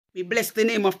We bless the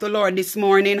name of the Lord this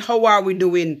morning. How are we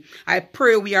doing? I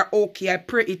pray we are okay. I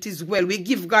pray it is well. We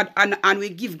give God honor and we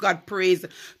give God praise,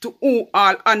 to whom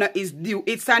all honor is due.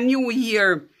 It's a new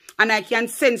year, and I can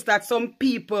sense that some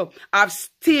people are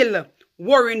still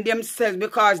worrying themselves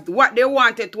because what they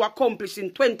wanted to accomplish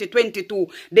in 2022,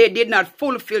 they did not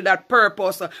fulfill that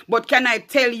purpose. But can I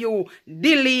tell you,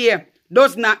 delay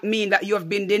does not mean that you have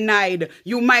been denied.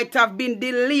 You might have been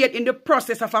delayed in the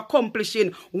process of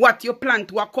accomplishing what you plan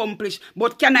to accomplish.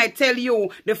 But can I tell you,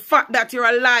 the fact that you're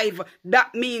alive,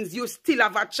 that means you still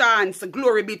have a chance.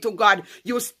 Glory be to God.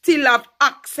 You still have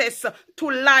access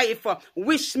to life,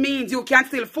 which means you can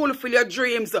still fulfill your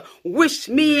dreams, which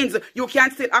means you can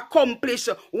still accomplish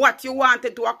what you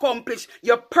wanted to accomplish.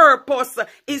 Your purpose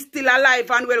is still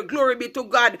alive and well. Glory be to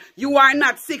God. You are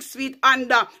not 6 feet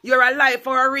under. You're alive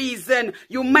for a reason.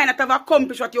 You might not have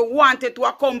accomplished what you wanted to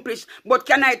accomplish, but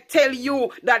can I tell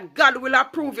you that God will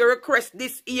approve your request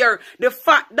this year? The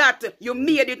fact that you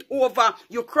made it over,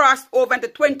 you crossed over into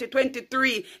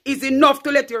 2023 is enough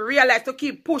to let you realize to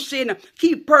keep pushing,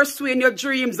 keep pursuing your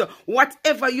dreams.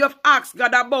 Whatever you have asked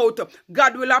God about,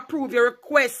 God will approve your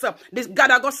request. This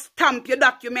God will stamp your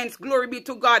documents. Glory be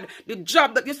to God. The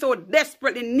job that you so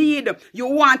desperately need, you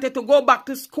wanted to go back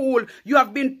to school. You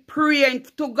have been praying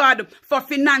to God for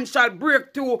financial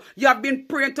breakthrough. You have been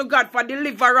praying to God for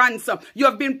deliverance. You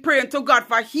have been praying to God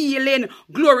for healing.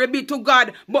 Glory be to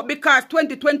God. But because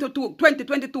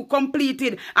 2022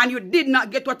 completed and you did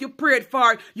not get what you prayed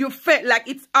for, you felt like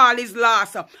it's all is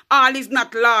lost. All is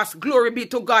not lost. Glory be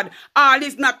to God. All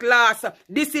is not lost.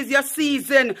 This is your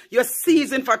season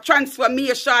for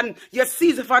transformation, your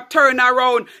season for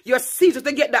turnaround, your season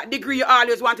to get that degree you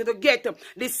always wanted to get,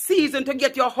 the season to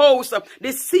get your house,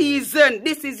 this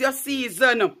is your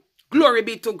season. Glory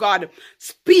be to God.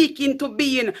 Speak into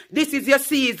being. This is your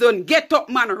season. Get up,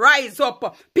 man. Rise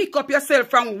up. Pick up yourself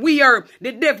from where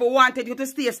the devil wanted you to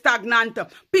stay stagnant.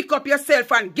 Pick up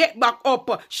yourself and get back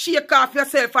up. Shake off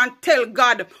yourself and tell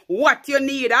God what you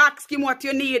need. Ask him what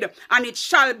you need, and it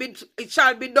shall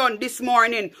be done this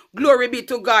morning. Glory be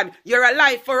to God. You're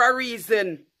alive for a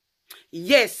reason.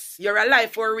 Yes, you're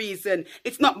alive for a reason.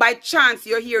 It's not by chance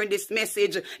you're hearing this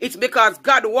message. It's because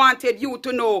God wanted you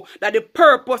to know that the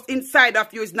purpose inside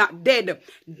of you is not dead.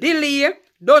 Delay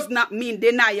does not mean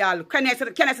denial. Can I say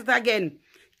that again?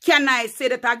 Can I say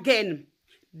that again?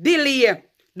 Delay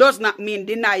does not mean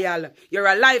denial. You're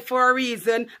alive for a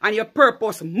reason, and your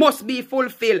purpose must be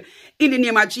fulfilled in the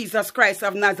name of Jesus Christ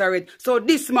of Nazareth. So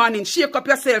this morning, shake up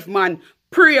yourself, man.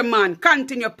 Pray, man.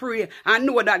 Continue pray and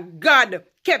know that God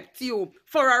kept you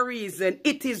for a reason.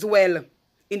 It is well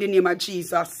in the name of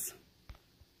Jesus.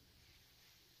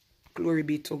 Glory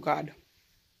be to God.